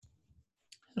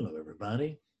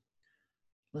everybody.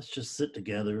 Let's just sit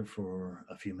together for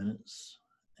a few minutes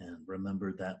and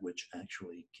remember that which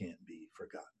actually can't be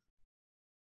forgotten.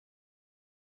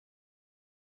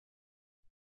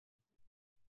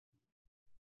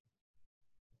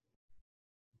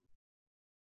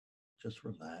 Just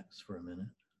relax for a minute.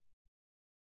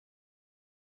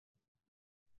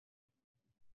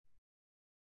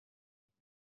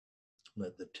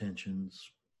 Let the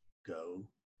tensions go.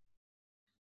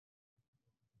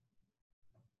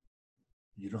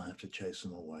 You don't have to chase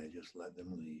them away, just let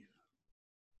them leave.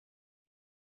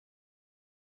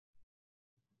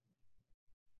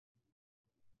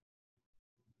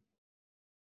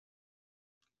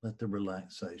 Let the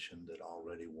relaxation that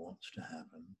already wants to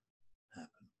happen.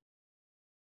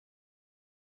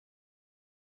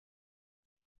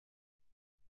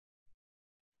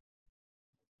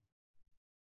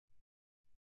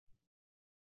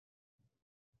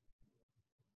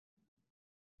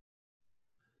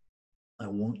 I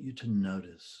want you to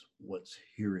notice what's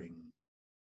hearing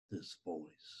this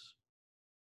voice.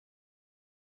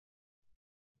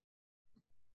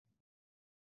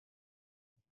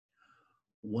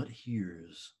 What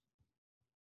hears?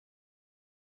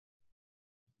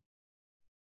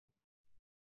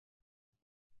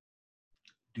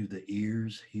 Do the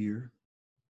ears hear?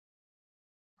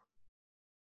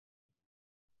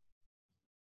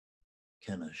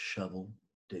 Can a shovel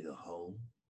dig a hole?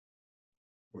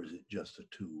 Or is it just a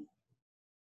tool?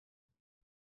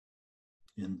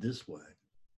 In this way,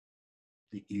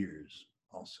 the ears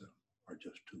also are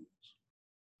just tools.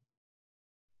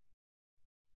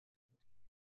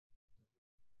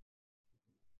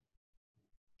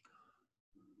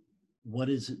 What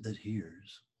is it that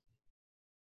hears?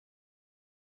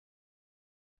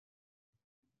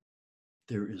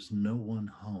 There is no one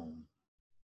home,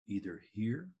 either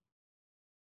here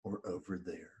or over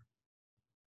there.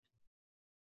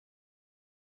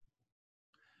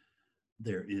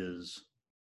 There is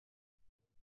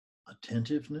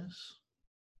attentiveness,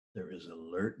 there is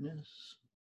alertness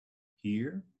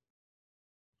here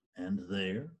and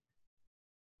there.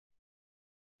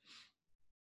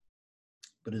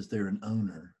 But is there an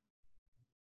owner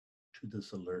to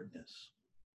this alertness?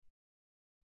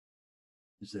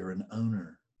 Is there an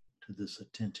owner to this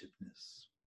attentiveness?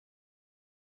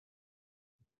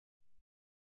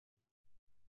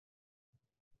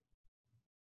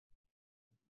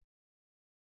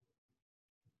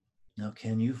 Now,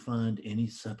 can you find any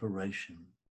separation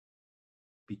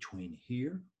between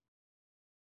here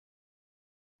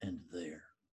and there?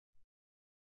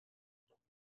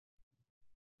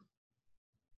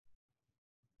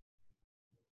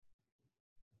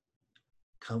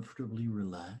 Comfortably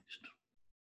relaxed,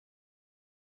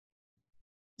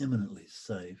 eminently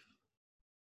safe.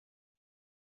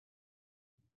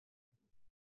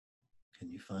 Can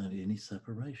you find any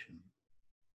separation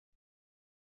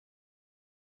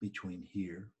between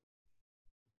here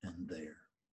and there?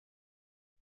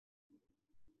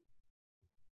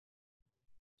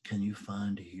 Can you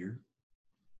find here?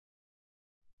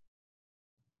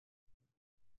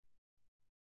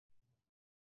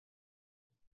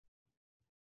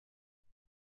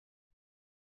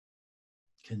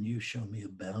 Can you show me a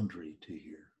boundary to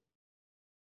here?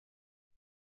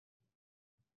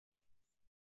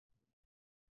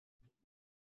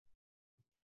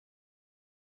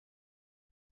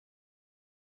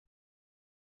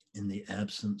 In the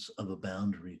absence of a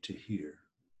boundary to here,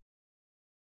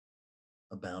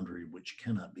 a boundary which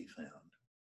cannot be found,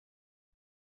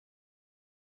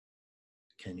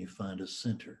 can you find a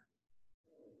center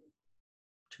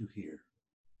to here?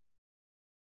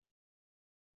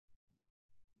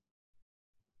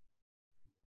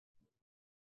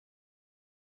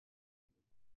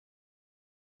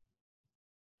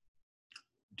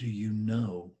 Do you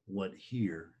know what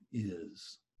here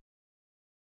is?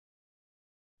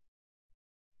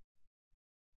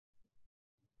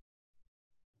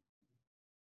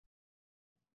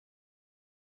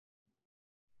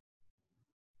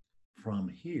 From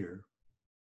here,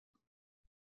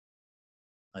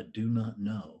 I do not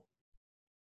know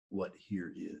what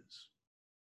here is.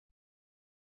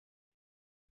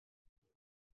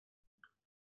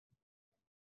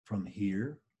 From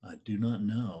here, I do not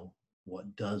know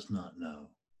what does not know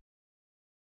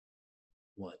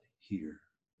what here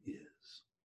is.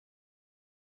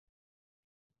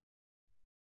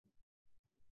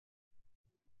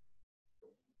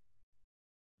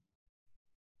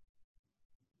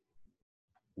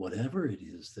 Whatever it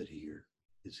is that here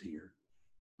is here.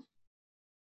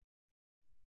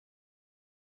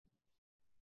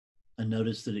 And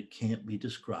notice that it can't be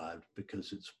described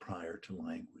because it's prior to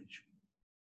language.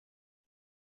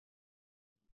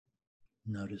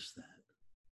 Notice that.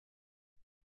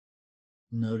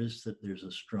 Notice that there's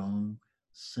a strong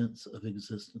sense of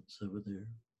existence over there.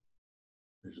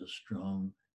 There's a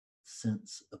strong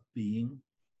sense of being.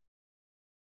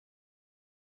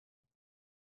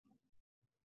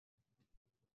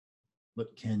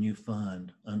 But can you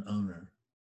find an owner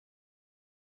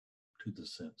to the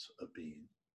sense of being?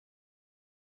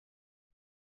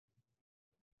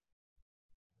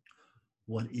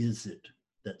 What is it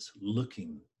that's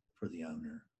looking for the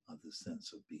owner of the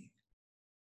sense of being?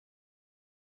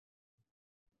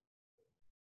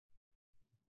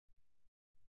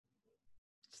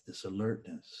 It's this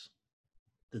alertness,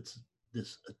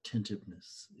 this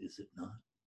attentiveness, is it not?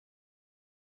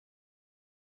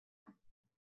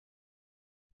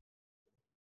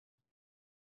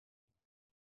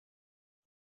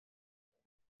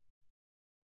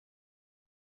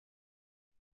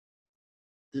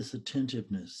 This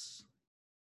attentiveness,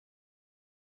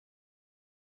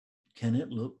 can it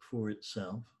look for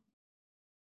itself?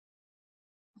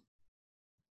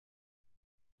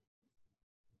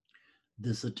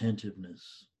 This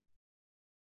attentiveness,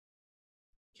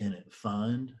 can it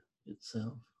find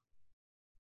itself?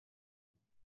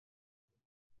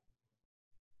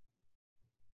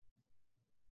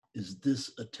 Is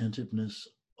this attentiveness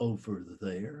over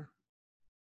there?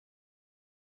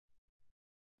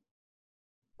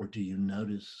 Or do you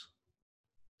notice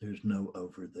there's no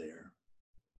over there,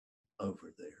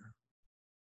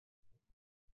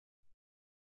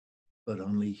 but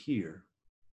only here,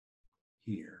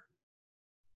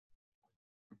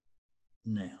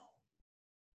 now?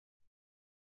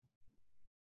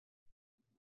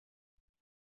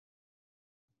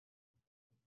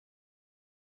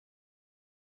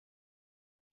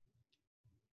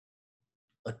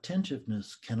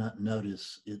 Attentiveness cannot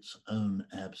notice its own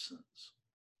absence,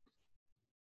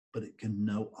 but it can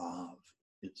know of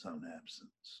its own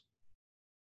absence.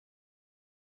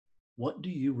 What do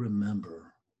you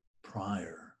remember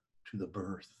prior to the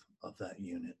birth of that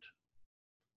unit?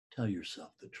 Tell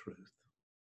yourself the truth.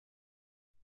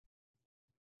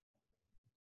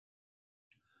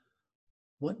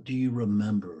 What do you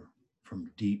remember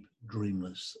from deep,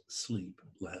 dreamless sleep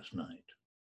last night?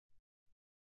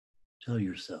 Tell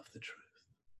yourself the truth.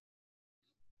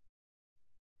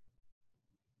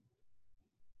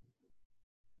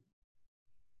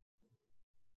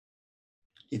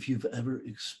 If you've ever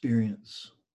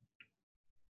experienced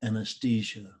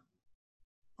anesthesia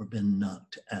or been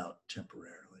knocked out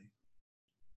temporarily,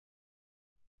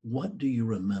 what do you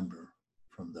remember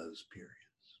from those periods?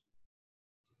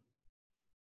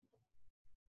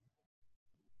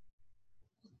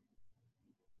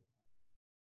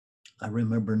 I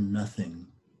remember nothing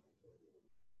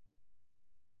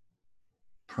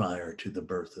prior to the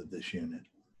birth of this unit.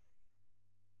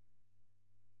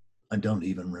 I don't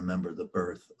even remember the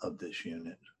birth of this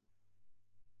unit.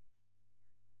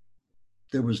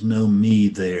 There was no me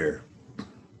there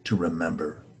to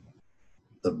remember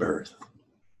the birth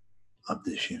of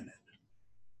this unit.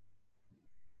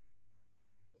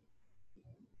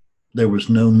 There was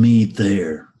no me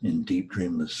there in deep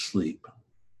dreamless sleep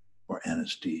or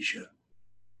anesthesia.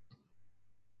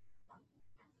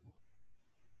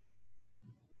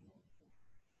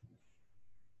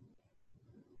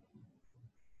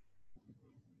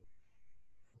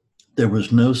 There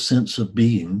was no sense of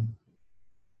being,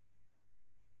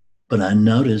 but I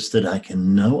noticed that I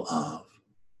can know of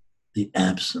the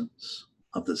absence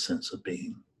of the sense of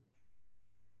being.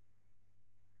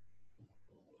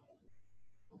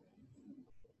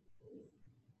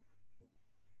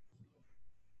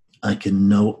 I can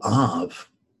know of,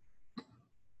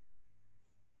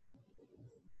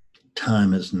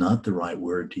 time is not the right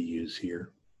word to use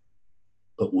here,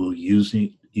 but we'll use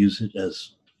it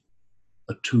as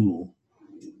a tool.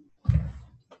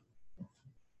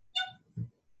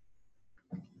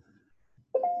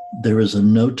 There is a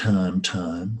no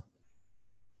time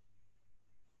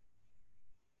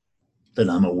that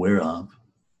I'm aware of,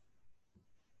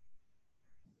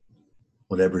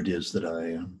 whatever it is that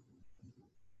I am.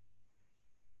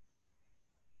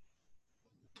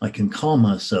 I can call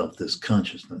myself this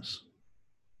consciousness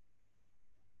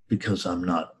because I'm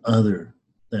not other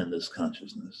than this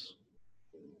consciousness.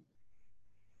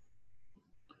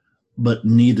 But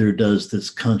neither does this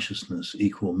consciousness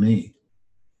equal me.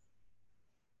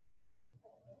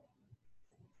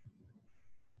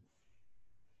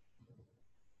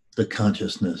 The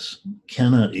consciousness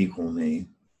cannot equal me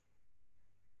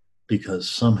because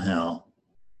somehow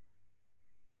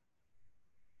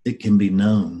it can be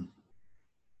known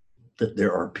that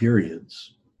there are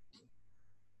periods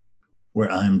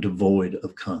where I am devoid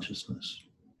of consciousness.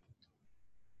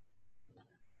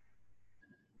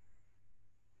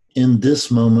 In this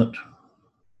moment,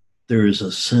 there is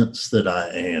a sense that I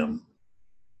am.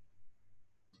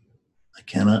 I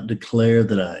cannot declare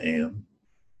that I am.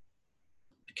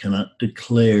 I cannot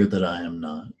declare that I am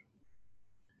not.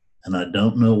 And I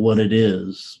don't know what it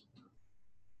is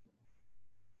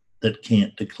that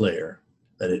can't declare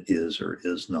that it is or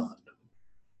is not.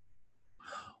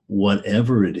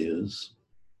 Whatever it is,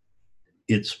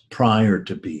 it's prior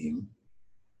to being.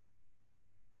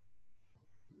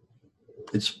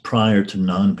 It's prior to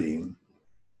non-being.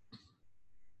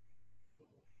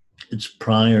 It's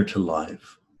prior to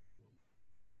life.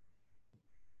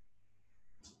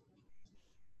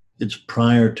 It's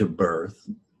prior to birth.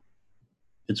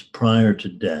 It's prior to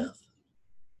death.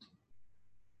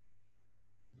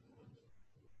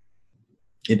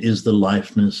 It is the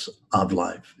lifeness of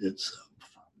life itself.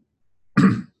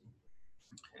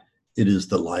 It is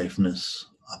the lifeness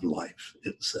of life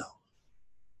itself.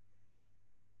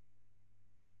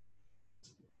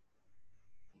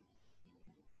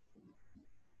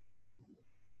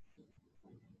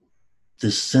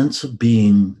 This sense of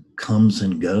being comes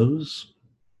and goes,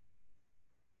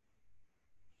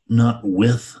 not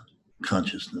with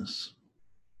consciousness,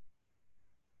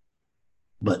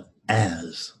 but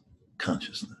as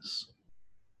consciousness.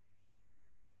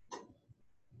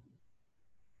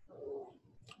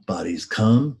 Bodies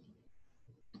come,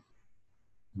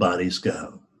 bodies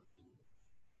go.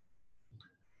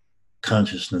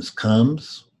 Consciousness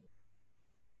comes,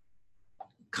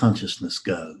 consciousness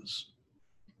goes.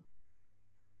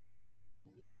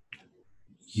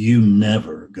 You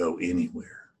never go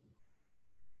anywhere.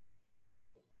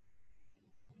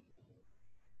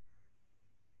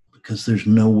 Because there's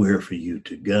nowhere for you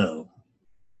to go.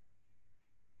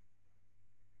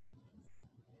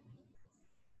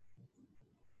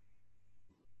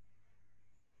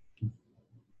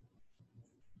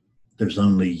 There's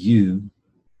only you,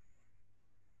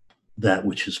 that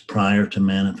which is prior to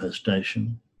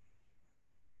manifestation,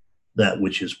 that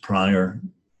which is prior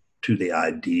to the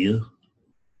idea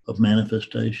of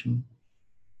manifestation,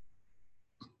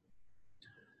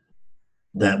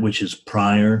 that which is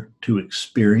prior to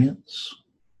experience,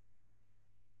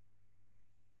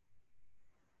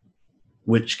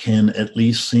 which can at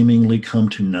least seemingly come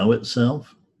to know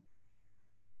itself,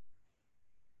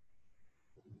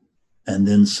 and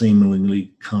then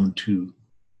seemingly come to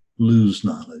lose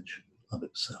knowledge of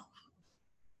itself.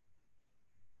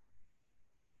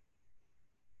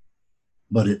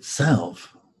 But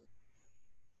itself,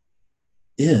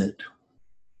 it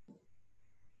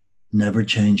never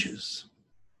changes.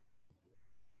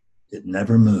 It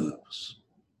never moves.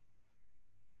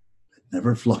 It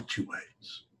never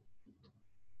fluctuates.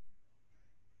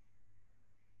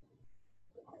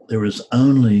 There is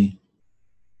only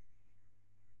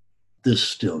this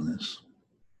stillness.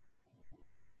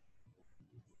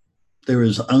 There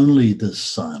is only this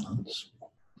silence.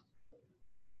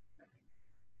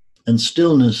 And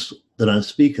stillness that I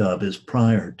speak of is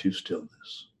prior to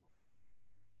stillness.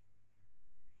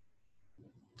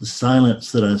 The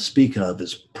silence that I speak of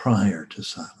is prior to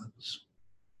silence.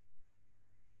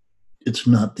 It's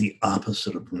not the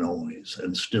opposite of noise,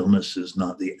 and stillness is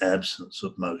not the absence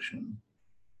of motion.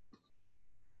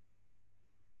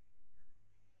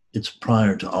 It's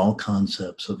prior to all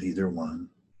concepts of either one.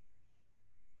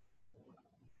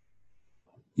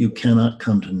 You cannot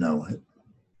come to know it,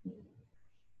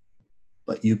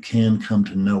 but you can come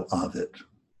to know of it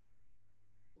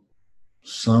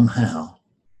somehow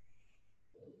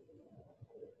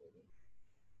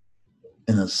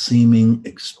in a seeming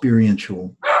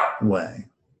experiential way.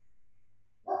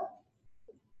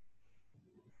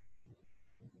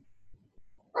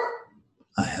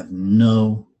 I have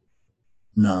no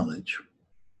knowledge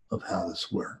of how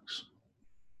this works.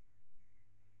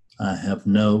 I have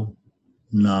no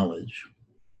knowledge.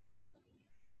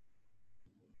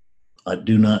 I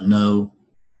do not know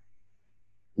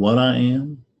what I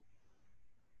am.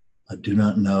 I do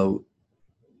not know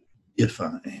if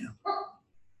I am.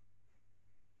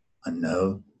 I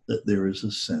know that there is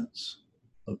a sense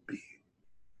of being.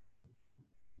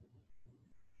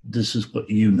 This is what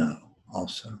you know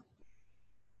also.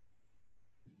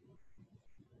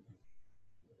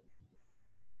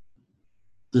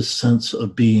 This sense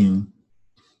of being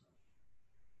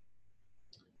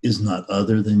is not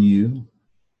other than you,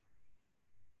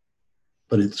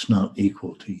 but it's not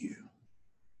equal to you.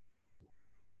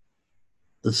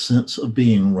 The sense of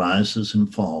being rises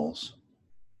and falls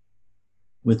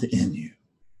within you.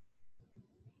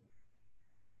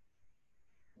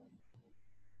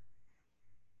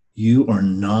 You are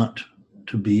not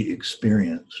to be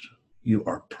experienced. You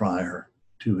are prior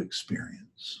to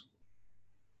experience.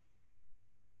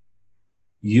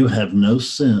 You have no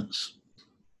sense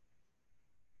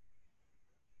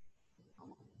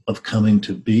of coming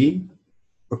to be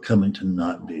or coming to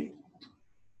not be.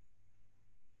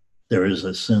 There is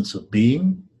a sense of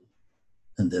being,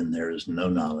 and then there is no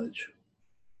knowledge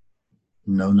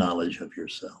of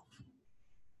yourself,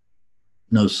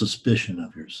 no suspicion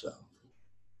of yourself,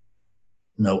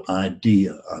 no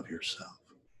idea of yourself.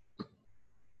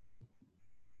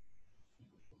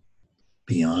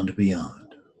 Beyond,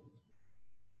 beyond,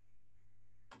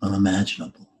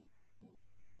 unimaginable,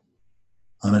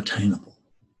 unattainable,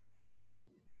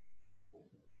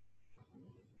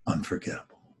 unforgettable.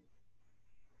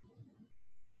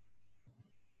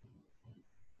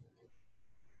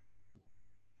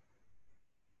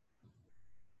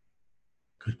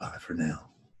 Goodbye for now.